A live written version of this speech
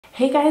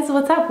Hey guys,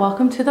 what's up?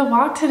 Welcome to the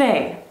walk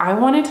today. I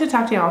wanted to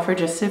talk to y'all for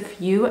just a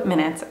few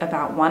minutes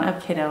about one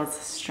of Kaidale's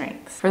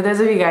strengths. For those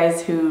of you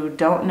guys who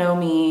don't know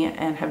me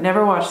and have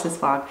never watched this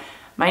vlog,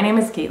 my name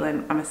is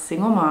Kaitlin. I'm a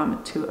single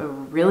mom to a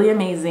really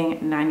amazing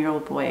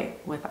 9-year-old boy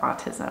with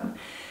autism.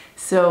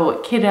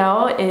 So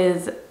Kaidale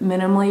is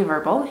minimally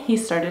verbal. He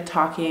started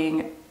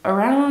talking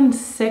around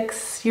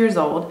 6 years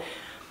old,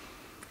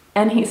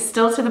 and he's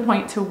still to the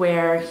point to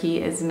where he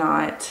is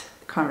not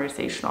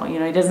conversational. You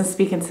know, he doesn't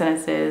speak in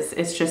sentences.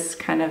 It's just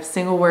kind of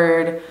single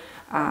word,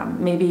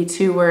 maybe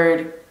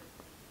 2-word,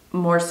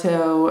 more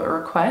so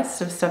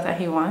requests of stuff that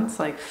he wants,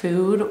 like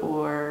food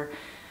or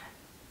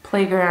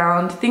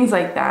playground, things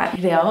like that.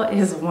 Kaidale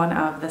is one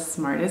of the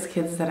smartest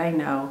kids that I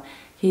know.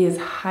 He is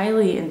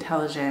highly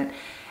intelligent.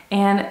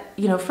 And,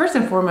 you know, first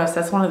and foremost,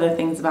 that's one of the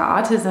things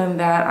about autism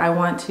that I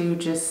want to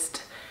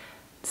just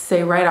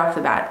say right off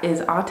the bat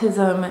is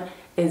autism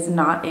is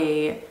not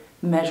a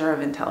measure of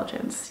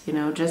intelligence. You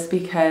know, just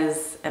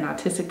because an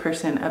autistic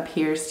person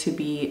appears to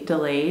be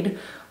delayed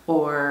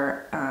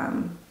or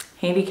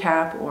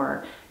handicapped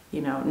or, you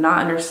know, not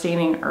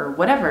understanding or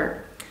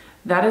whatever,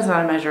 that is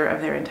not a measure of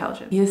their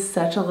intelligence. He is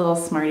such a little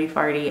smarty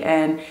farty,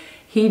 and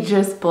he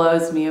just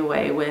blows me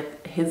away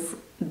with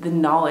the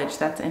knowledge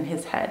that's in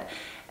his head.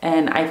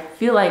 And I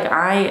feel like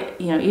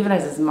you know, even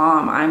as his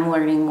mom, I'm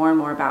learning more and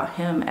more about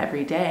him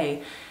every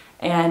day.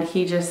 And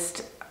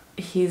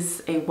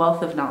he's a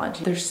wealth of knowledge.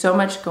 There's so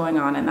much going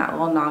on in that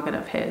little noggin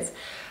of his.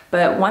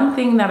 But one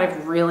thing that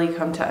I've really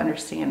come to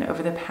understand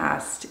over the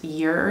past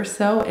year or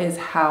so is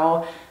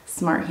how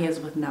smart he is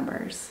with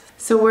numbers.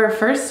 So where it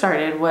first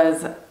started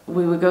was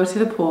we would go to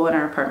the pool in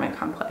our apartment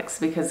complex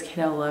because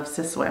Kaidale loves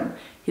to swim.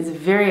 He's a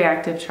very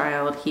active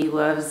child. He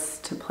loves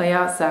to play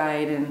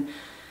outside and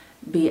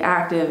be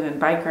active and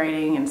bike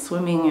riding and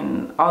swimming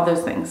and all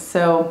those things.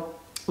 So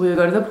we would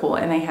go to the pool,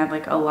 and they had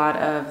like a lot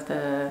of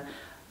the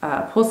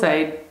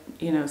poolside,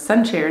 you know,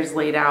 sun chairs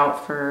laid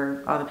out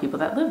for all the people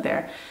that live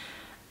there.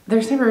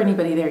 There's never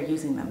anybody there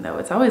using them though.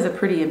 It's always a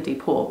pretty empty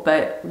pool,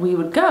 but we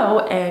would go,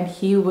 and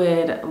he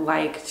would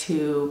like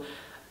to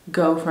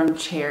go from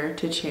chair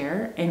to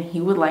chair, and he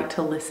would like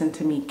to listen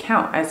to me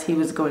count as he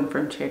was going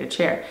from chair to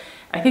chair.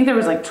 I think there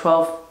was like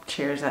 12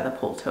 chairs at the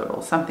pool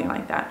total, something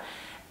like that.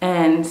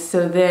 And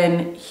so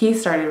then he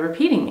started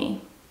repeating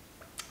me.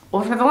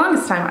 Well, for the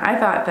longest time, I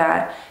thought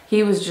that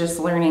he was just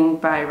learning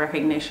by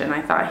recognition.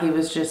 I thought he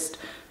was just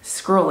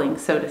scrolling,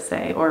 so to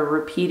say, or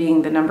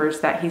repeating the numbers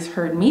that he's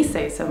heard me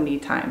say so many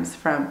times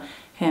from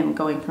him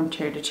going from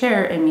chair to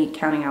chair and me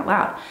counting out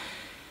loud.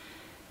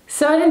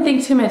 So I didn't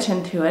think too much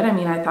into it. I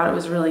mean, I thought it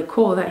was really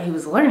cool that he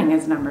was learning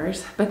his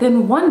numbers. But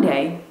then one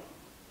day,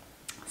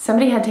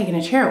 somebody had taken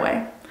a chair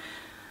away.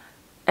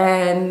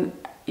 And,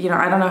 you know,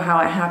 I don't know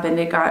how it happened.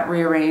 It got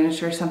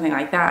rearranged or something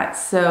like that.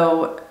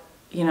 So,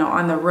 you know,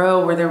 on the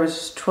row where there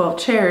was 12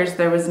 chairs,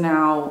 there was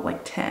now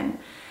like 10.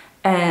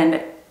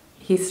 And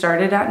he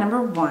started at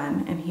number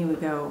 1, and he would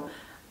go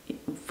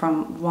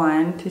from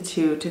 1 to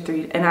 2 to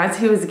 3. And as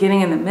he was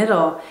getting in the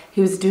middle,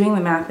 he was doing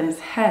the math in his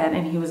head,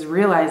 and he was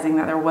realizing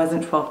that there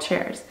wasn't 12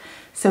 chairs.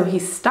 So he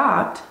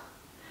stopped,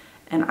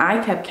 and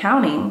I kept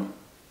counting,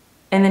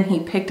 and then he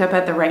picked up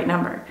at the right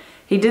number.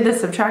 He did the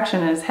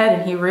subtraction in his head,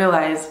 and he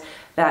realized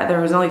that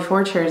there was only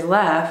 4 chairs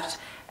left,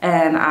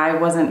 and I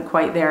wasn't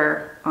quite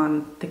there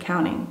on the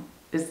counting.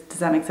 Does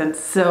that make sense?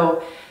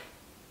 So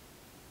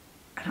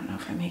I don't know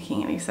if I'm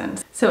making any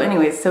sense. So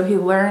anyways, so he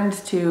learned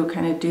to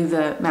kind of do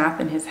the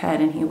math in his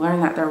head, and he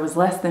learned that there was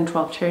less than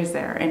 12 chairs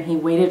there, and he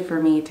waited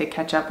for me to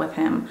catch up with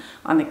him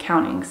on the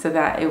counting so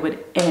that it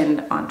would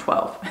end on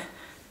 12.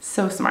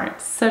 So smart,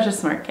 such a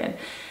smart kid.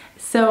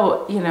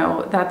 So, you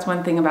know, that's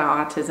one thing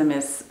about autism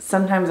is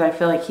sometimes I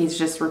feel like he's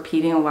just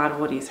repeating a lot of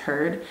what he's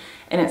heard,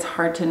 and it's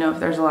hard to know if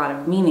there's a lot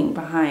of meaning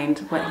behind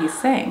what he's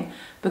saying,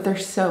 but there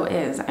so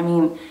is. I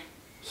mean,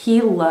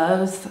 he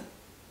loves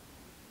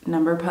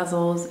number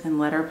puzzles and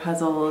letter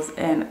puzzles,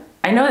 and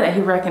I know that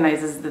he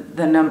recognizes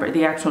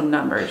the actual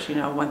numbers, you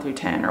know, 1 through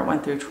 10 or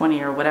 1 through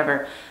 20 or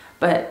whatever,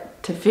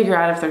 but to figure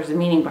out if there's a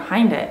meaning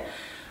behind it.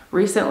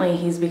 Recently,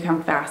 he's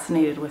become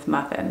fascinated with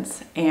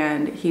muffins,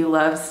 and he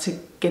loves to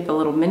get the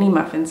little mini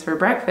muffins for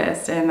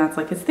breakfast, and that's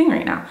like his thing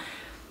right now.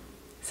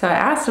 So I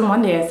asked him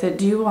one day, I said,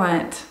 do you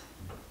want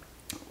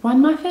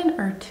 1 muffin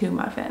or 2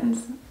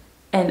 muffins?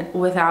 And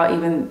without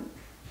even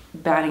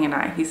batting an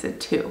eye, he said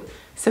 2.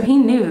 So he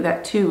knew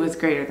that 2 was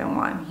greater than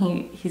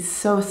 1. He's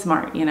so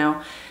smart, you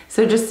know.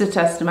 So just to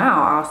test him out,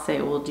 I'll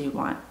say, well, do you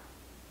want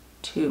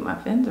 2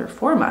 muffins or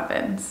 4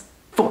 muffins?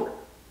 4.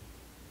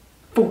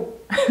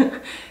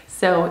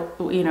 So,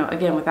 you know,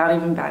 again, without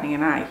even batting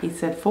an eye, he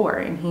said 4,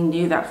 and he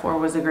knew that 4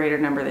 was a greater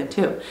number than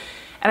 2.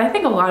 And I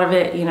think a lot of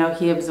it, you know,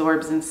 he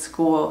absorbs in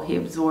school. He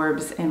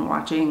absorbs in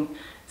watching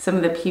some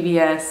of the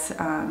PBS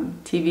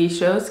TV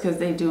shows, because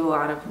they do a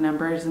lot of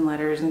numbers and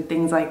letters and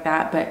things like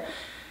that. But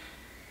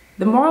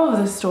the moral of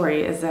the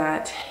story is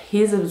that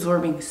he's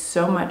absorbing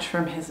so much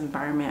from his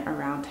environment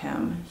around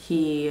him.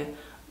 He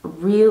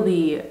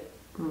really,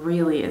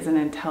 really is an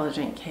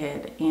intelligent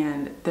kid,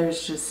 and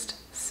there's just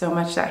so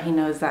much that he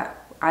knows that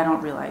I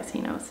don't realize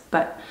he knows.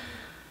 But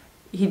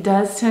He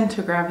does tend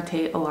to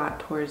gravitate a lot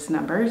towards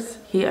numbers.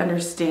 He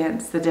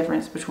understands the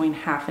difference between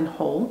half and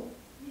whole.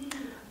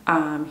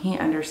 He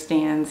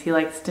understands, he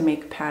likes to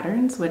make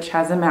patterns, which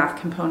has a math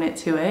component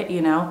to it,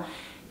 you know.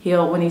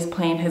 When he's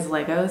playing his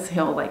Legos,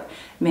 he'll like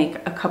make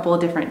a couple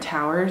of different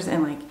towers,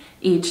 and like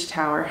each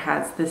tower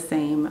has the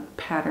same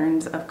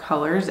patterns of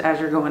colors as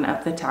you're going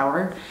up the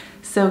tower.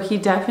 So he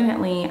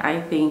definitely,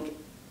 I think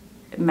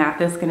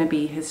math is going to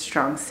be his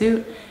strong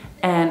suit.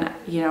 And,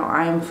 you know,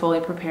 I am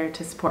fully prepared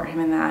to support him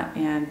in that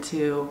and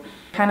to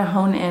kind of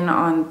hone in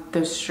on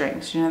those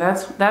strengths. You know,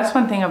 that's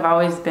one thing I've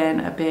always been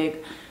a big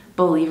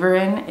believer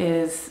in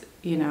is,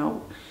 you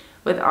know,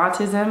 with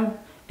autism,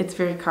 it's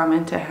very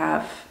common to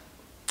have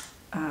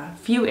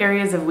few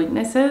areas of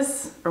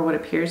weaknesses, or what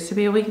appears to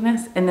be a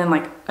weakness, and then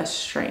like a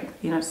strength,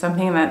 you know,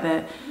 something that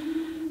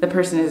the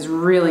person is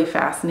really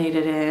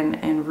fascinated in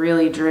and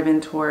really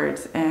driven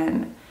towards.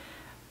 And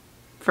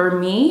for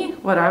me,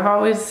 what I've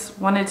always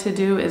wanted to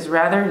do is,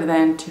 rather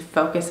than to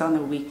focus on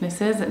the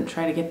weaknesses and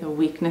try to get the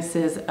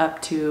weaknesses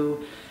up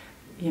to,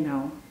 you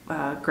know,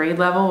 grade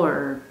level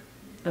or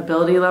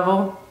ability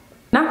level,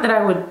 not that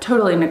I would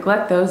totally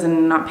neglect those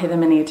and not pay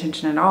them any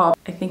attention at all.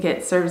 I think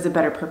it serves a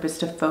better purpose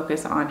to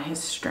focus on his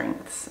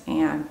strengths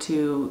and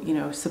to, you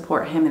know,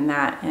 support him in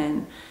that,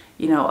 and,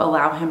 you know,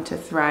 allow him to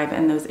thrive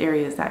in those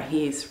areas that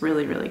he's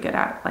really, really good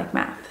at, like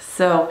math.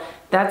 So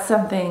that's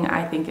something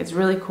I think is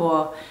really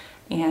cool.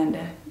 And,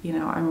 you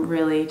know, I'm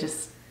really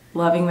just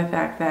loving the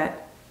fact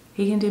that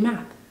he can do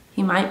math.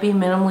 He might be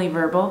minimally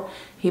verbal.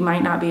 He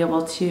might not be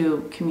able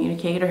to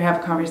communicate or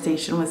have a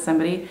conversation with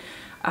somebody,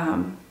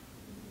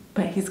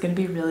 but he's going to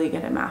be really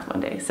good at math one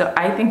day. So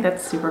I think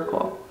that's super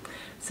cool.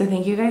 So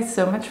thank you guys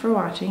so much for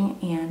watching,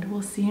 and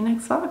we'll see you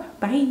next vlog.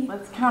 Bye.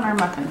 Let's count our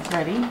muffins.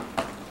 Ready? 1,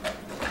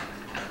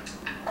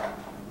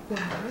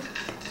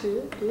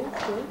 2, 3, 4,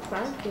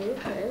 5,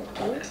 6, 7,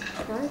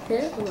 8, 9,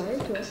 10, 11,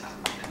 12.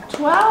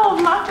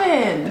 12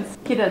 muffins.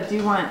 Kiddo, do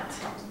you want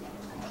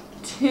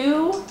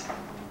 2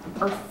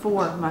 or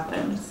 4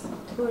 muffins?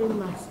 4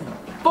 muffins.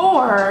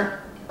 4?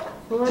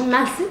 4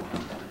 muffins.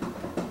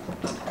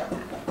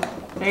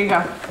 There you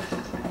go.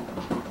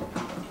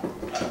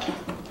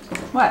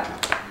 What?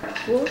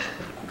 4.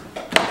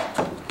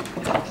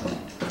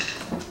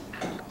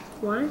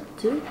 1,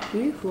 2,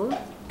 3, 4.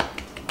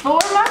 4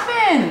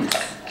 muffins.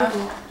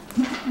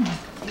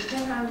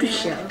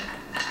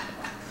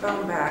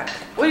 Phone back.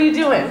 What are you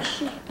doing?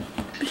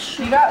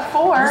 You got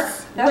 4.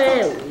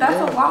 That's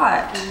a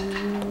lot.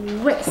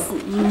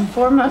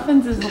 4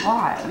 muffins is a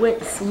lot.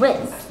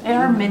 They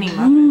are mini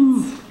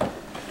muffins.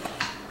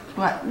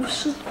 What?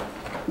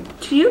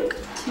 2?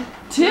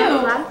 2?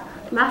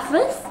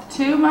 Muffins?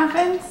 2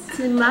 muffins?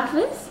 2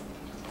 muffins?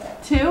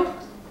 2?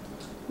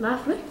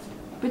 Muffins?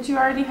 But you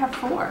already have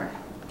 4.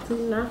 2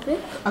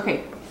 muffins?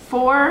 Okay,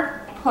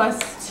 4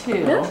 plus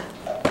 2. Look.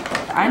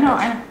 I know,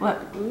 look.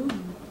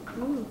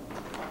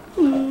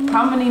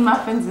 How many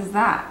muffins is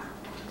that?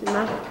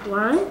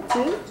 1,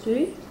 2,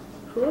 3,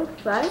 4,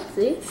 5,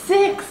 6.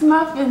 6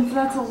 muffins,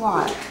 that's a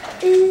lot.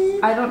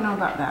 I don't know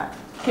about that.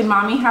 Can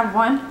mommy have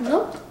 1?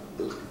 Nope.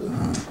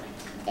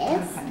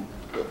 Yes.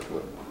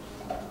 Okay.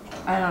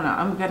 I don't know,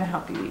 I'm gonna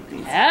help you eat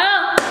these.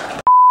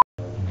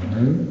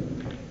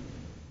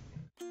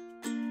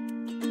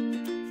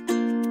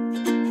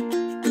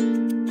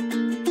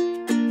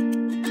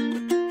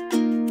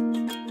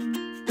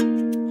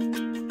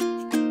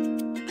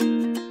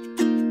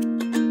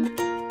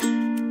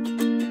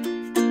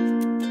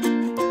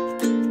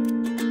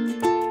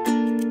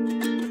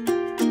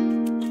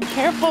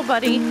 Careful,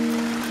 buddy.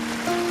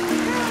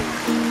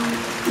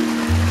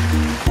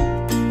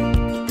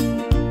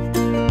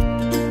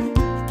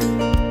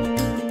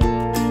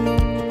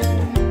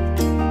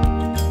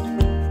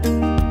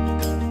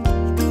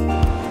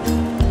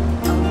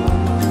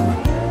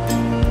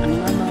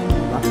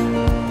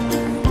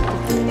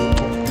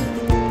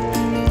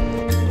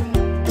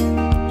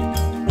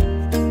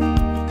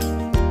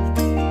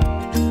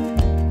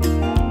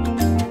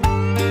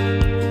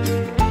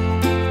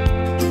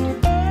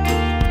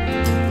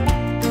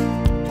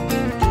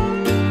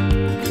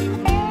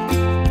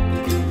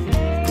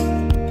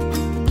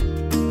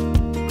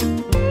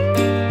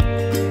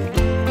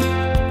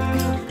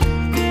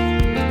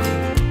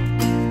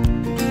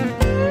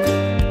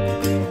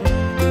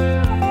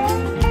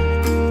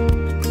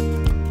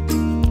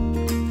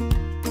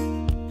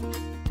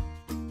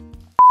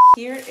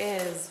 Here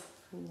is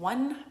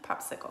 1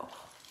 popsicle.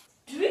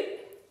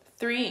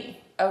 3?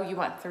 Oh, you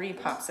want 3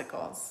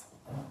 popsicles.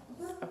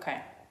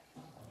 Okay,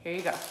 here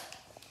you go.